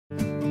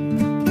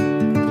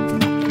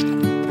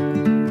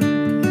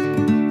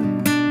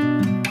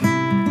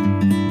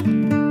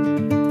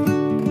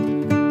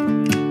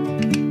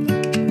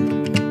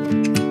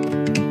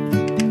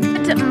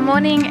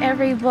morning,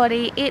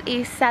 everybody. It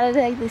is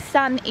Saturday, the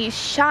sun is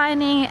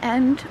shining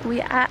and we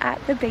are at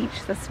the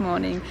beach this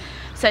morning.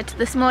 So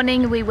this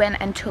morning we went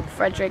and took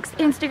Frederick's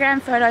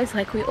Instagram photos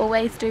like we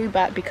always do,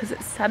 but because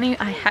it's sunny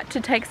I had to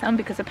take some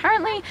because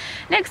apparently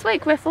next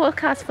week we're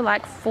forecast for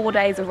like 4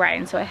 days of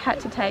rain, so I had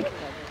to take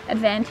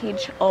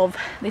advantage of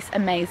this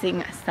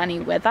amazing sunny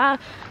weather.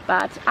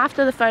 But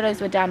after the photos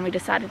were done, we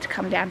decided to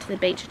come down to the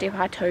beach, dip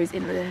our toes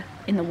in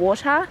the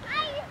water,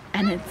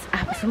 and it's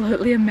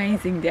absolutely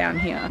amazing down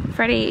here.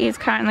 Freddie is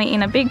currently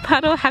in a big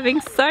puddle having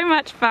so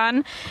much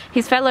fun.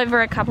 He's fell over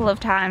a couple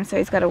of times, so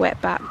he's got a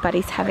wet butt, but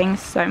he's having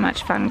so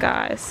much fun,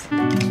 guys.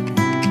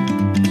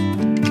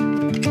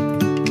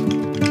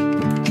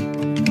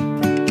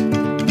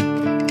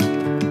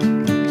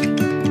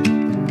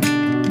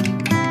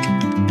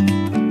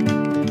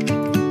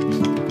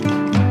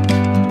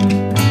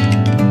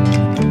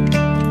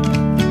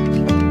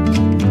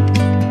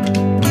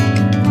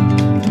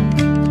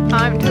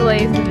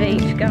 Leave the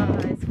beach,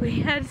 guys. We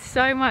had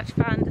so much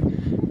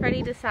fun.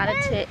 Freddie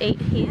decided to eat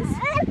his...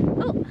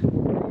 Oh,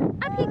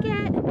 up you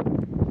get.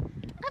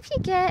 Up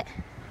you get.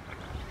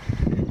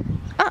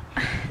 Oh,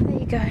 there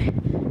you go.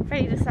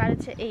 Freddie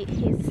decided to eat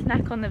his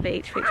snack on the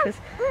beach, which was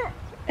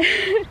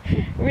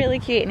really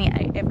cute, and he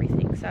ate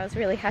everything, so I was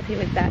really happy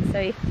with that.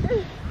 So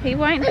he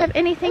won't have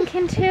anything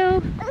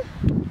until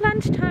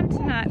lunchtime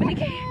tonight, but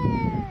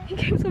he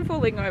keeps on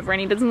falling over and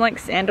he doesn't like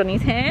sand on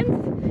his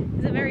hands.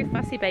 He's a very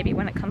fussy baby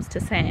when it comes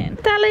to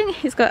sand. Darling,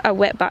 he's got a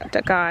wet butt,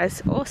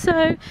 guys,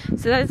 also,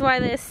 so that's why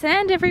there's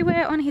sand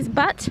everywhere on his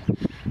butt.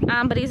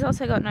 But he's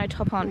also got no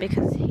top on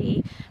because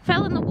he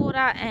fell in the water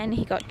and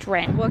he got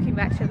drenched. Walking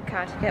back to the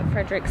car to get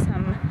Frederick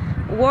some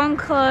warm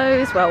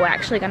clothes. Well, we're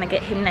actually going to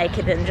get him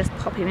naked and just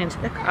pop him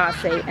into the car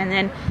seat, and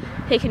then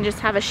he can just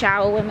have a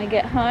shower when we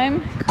get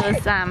home,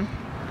 because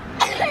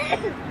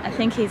I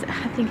think he's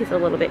a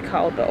little bit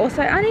cold. But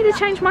also I need to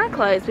change my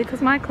clothes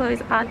because my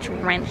clothes are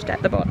drenched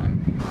at the bottom.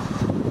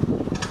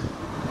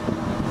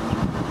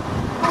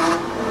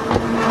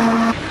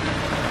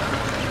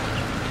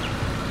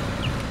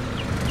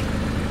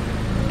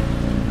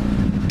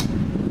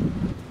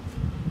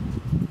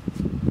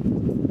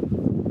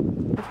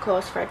 Of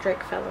course,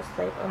 Frederick fell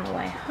asleep on the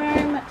way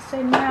home,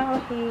 so now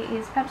he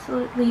is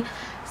absolutely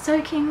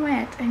soaking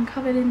wet and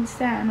covered in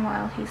sand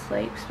while he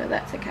sleeps, but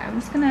that's okay. I'm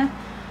just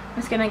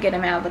gonna get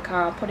him out of the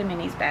car, put him in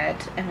his bed,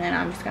 and then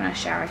I'm just gonna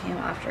shower him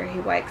after he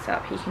wakes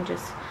up. He can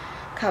just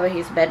cover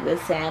his bed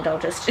with sand. I'll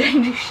just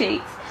change his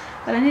sheets.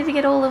 But I need to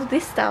get all of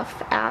this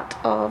stuff out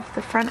of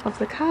the front of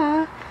the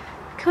car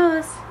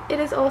because it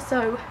is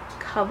also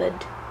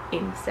covered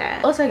in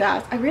sand. Also,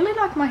 guys, I really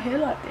like my hair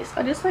like this.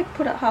 I just like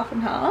put it half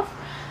and half,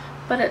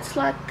 but it's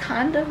like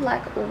kind of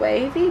like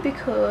wavy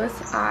because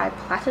I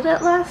plaited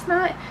it last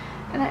night,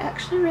 and I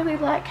actually really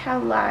like how,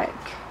 like,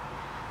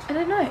 I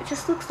don't know, it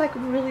just looks like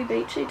really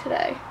beachy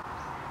today.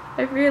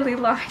 I really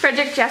like.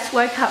 Frederick just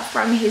woke up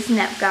from his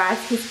nap, guys.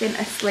 He's been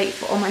asleep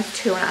for almost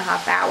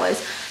 2.5 hours.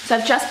 So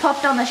I've just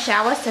popped on the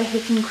shower so he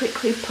can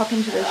quickly pop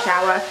into the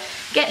shower,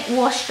 get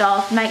washed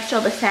off, make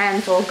sure the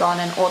sand's all gone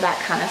and all that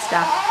kind of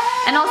stuff.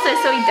 And also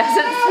so he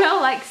doesn't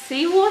smell like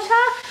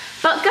seawater.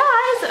 But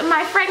guys,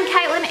 my friend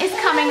Caitlin is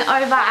coming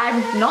over.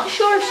 I'm not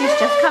sure if she's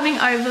just coming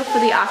over for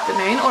the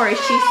afternoon or is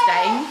she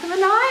staying for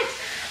the night.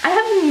 I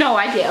have no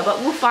idea, but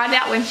we'll find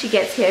out when she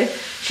gets here.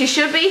 She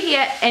should be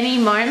here any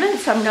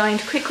moment, so I'm going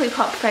to quickly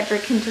pop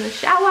Frederick into the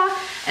shower,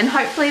 and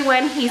hopefully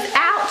when he's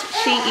out,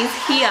 she is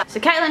here. So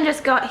Caitlin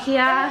just got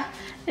here,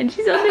 and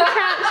she's on the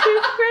couch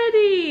with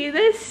Freddie.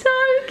 They're so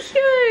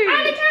cute.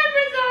 And the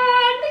camera's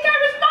on! The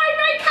camera's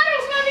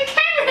no, the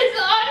camera's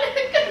on!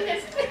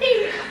 Goodness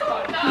me!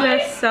 Oh no!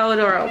 They're so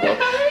adorable.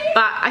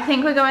 But I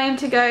think we're going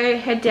to go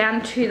head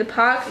down to the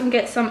park and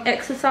get some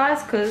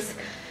exercise, because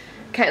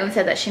Caitlin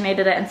said that she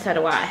needed it and so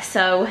do I.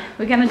 So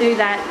we're gonna do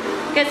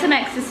that, get some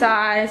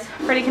exercise,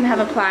 Freddie can have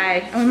a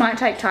play, and we might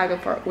take Tiger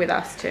with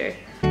us too.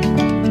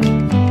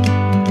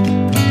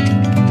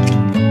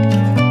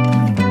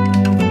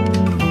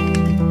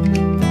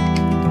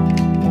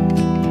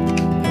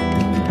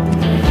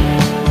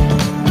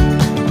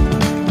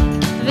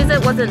 The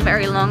visit wasn't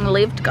very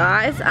long-lived,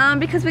 guys,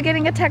 because we're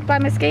getting attacked by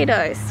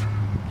mosquitoes.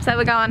 So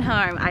we're going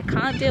home. I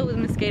can't deal with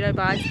mosquito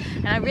bites,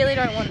 and I really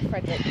don't want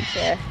Frederick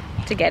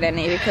to get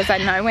any, because I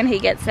know when he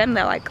gets them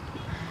they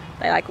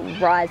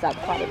rise up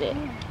quite a bit.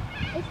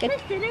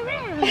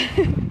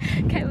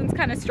 Caitlin's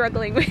kind of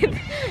struggling with the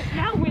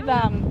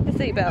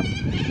seatbelt.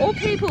 All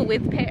people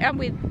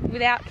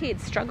without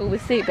kids struggle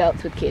with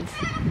seatbelts with kids.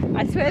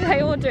 I swear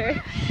they all do.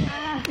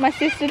 My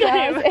sister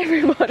does,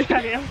 everybody.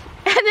 And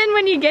then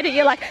when you get it,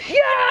 you're like,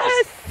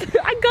 yes,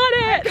 I got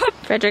it.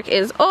 Frederick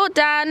is all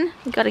done.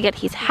 We've got to get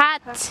his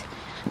hat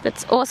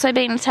that's also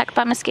been attacked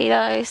by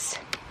mosquitoes.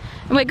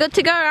 And we're good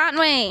to go, aren't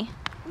we?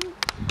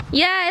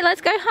 Yay,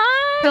 let's go home.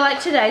 I feel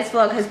like today's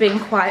vlog has been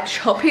quite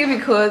choppy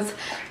because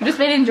I've just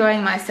been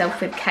enjoying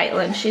myself with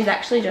Caitlin. She's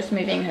actually just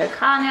moving her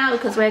car now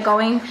because we're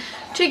going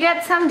to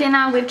get some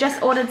dinner. We've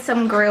just ordered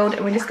some grilled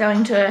and we're just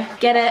going to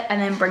get it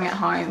and then bring it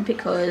home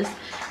because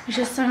it's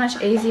just so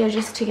much easier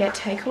just to get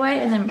takeaway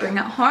and then bring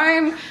it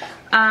home.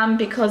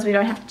 because we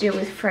don't have to deal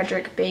with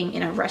Frederick being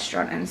in a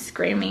restaurant and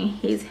screaming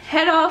his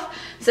head off.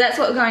 So that's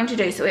what we're going to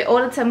do. So we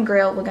ordered some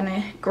grill. We're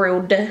gonna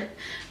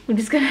we're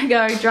just gonna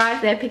go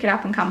drive there, pick it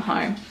up and come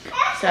home.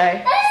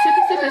 So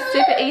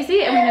super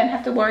easy, and we don't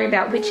have to worry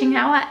about witching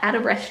hour at a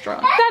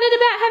restaurant. Excited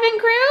about having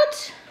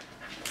grilled?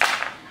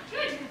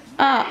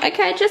 Oh,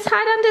 okay, just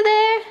hide under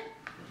there.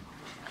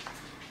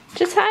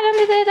 Just hide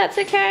under there, that's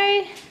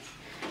okay.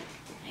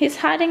 He's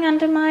hiding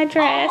under my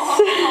dress.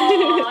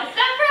 Oh,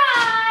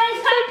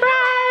 surprise!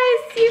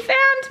 Surprise! You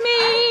found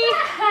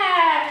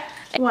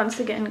me! Once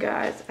again,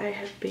 guys, I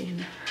have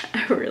been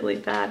a really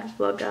bad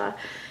vlogger.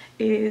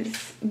 It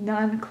is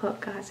 9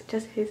 o'clock, guys. It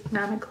just is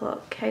 9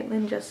 o'clock.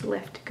 Caitlin just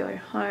left to go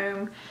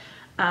home.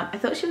 I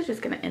thought she was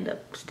just going to end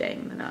up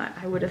staying the night.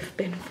 I would have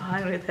been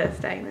fine with her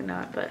staying the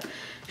night, but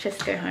she has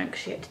to go home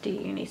because she had to do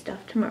uni stuff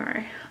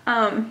tomorrow.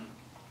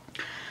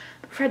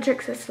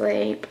 Frederick's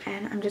asleep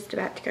and I'm just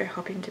about to go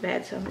hop into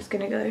bed, so I'm just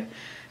going to go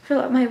fill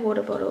up my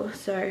water bottle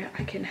so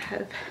I can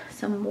have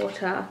some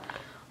water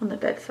on the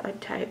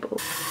bedside table.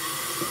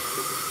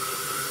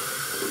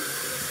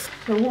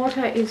 The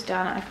water is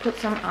done. I've put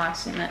some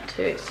ice in it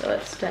too so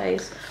it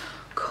stays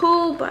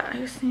cool, but I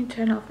just need to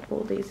turn off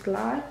all these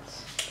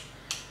lights.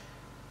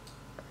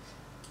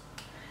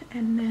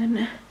 And then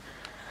I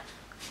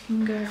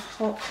can go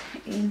hop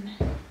in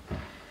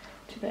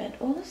to bed.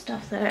 All the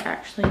stuff that I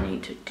actually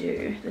need to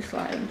do, this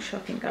lighting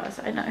shocking, guys,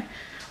 I know.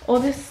 All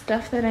this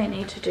stuff that I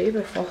need to do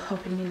before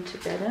hopping into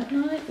bed at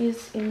night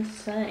is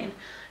insane.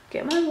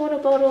 Get my water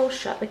bottle,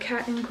 shut the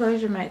cat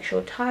enclosure, make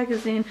sure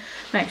Tiger's in,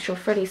 make sure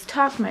Freddy's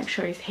tucked, make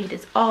sure his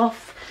heater's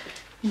off.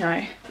 You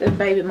know, the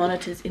baby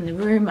monitor's in the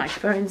room, my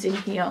phone's in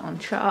here on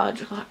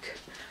charge. Like,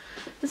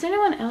 does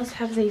anyone else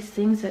have these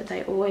things that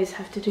they always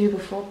have to do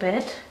before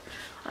bed?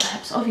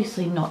 It's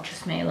obviously not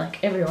just me,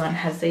 like everyone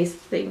has these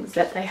things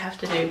that they have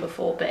to do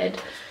before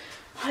bed.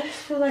 I just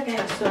feel like I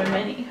have so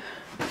many.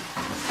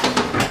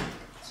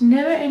 It's a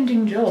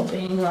never-ending job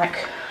being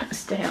like a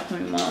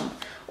stay-at-home mum,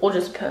 or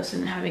just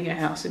person having a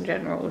house in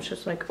general. It's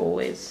just like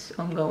always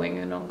ongoing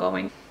and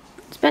ongoing.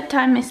 It's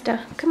bedtime,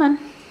 mister. Come on.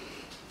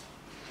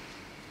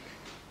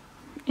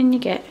 In you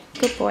get.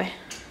 Good boy.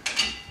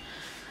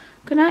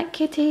 Good night,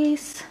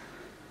 kitties.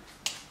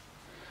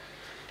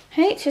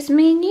 Hey, it's just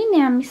me and you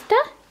now, mister.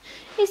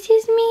 It's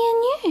just me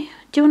and you.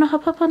 Do you want to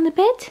hop up on the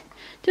bed?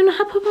 Do you want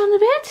to hop up on the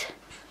bed?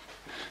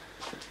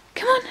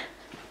 Come on.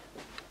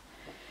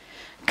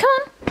 Come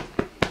on.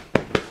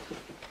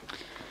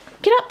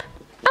 Get up.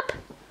 Up.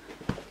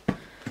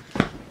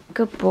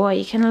 Good boy.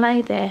 You can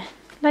lay there.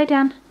 Lay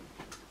down.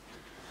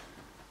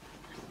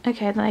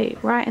 Okay, lay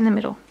right in the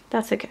middle.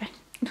 That's okay.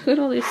 Look at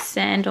all this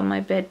sand on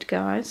my bed,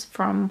 guys,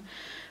 from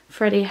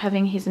Freddie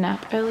having his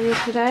nap earlier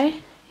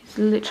today. He's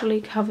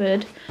literally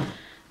covered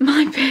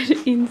my bed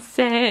in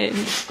sand,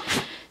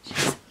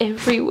 just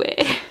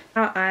everywhere.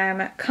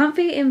 I'm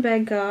comfy in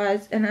bed,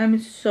 guys, and I'm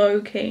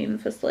so keen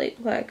for sleep.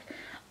 Like,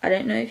 I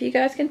don't know if you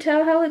guys can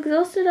tell how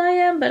exhausted I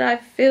am, but I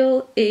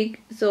feel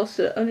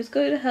exhausted. I'm just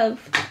going to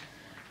have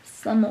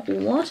some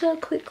water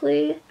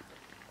quickly.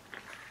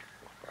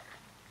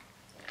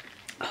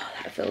 Oh,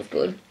 that feels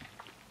good.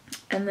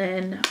 And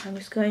then I'm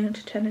just going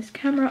to turn this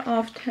camera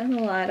off, turn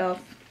the light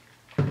off,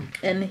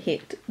 and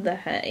hit the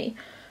hay.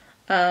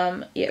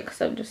 Yeah, because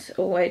I'm just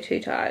way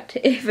too tired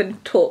to even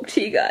talk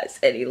to you guys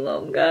any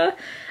longer.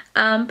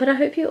 But I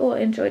hope you all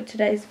enjoyed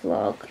today's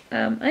vlog.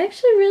 I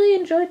actually really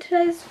enjoyed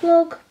today's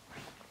vlog,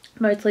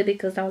 mostly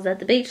because I was at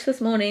the beach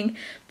this morning,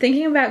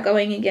 thinking about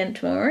going again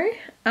tomorrow.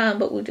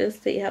 But we'll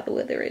just see how the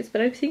weather is.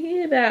 But I'm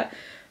thinking about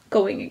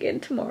going again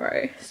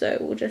tomorrow, so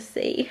we'll just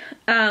see.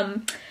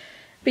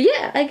 But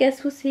yeah, I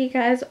guess we'll see you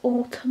guys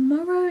all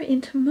tomorrow in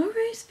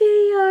tomorrow's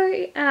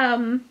video.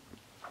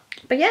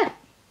 But yeah,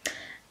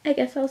 I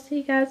guess I'll see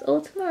you guys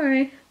all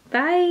tomorrow.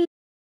 Bye.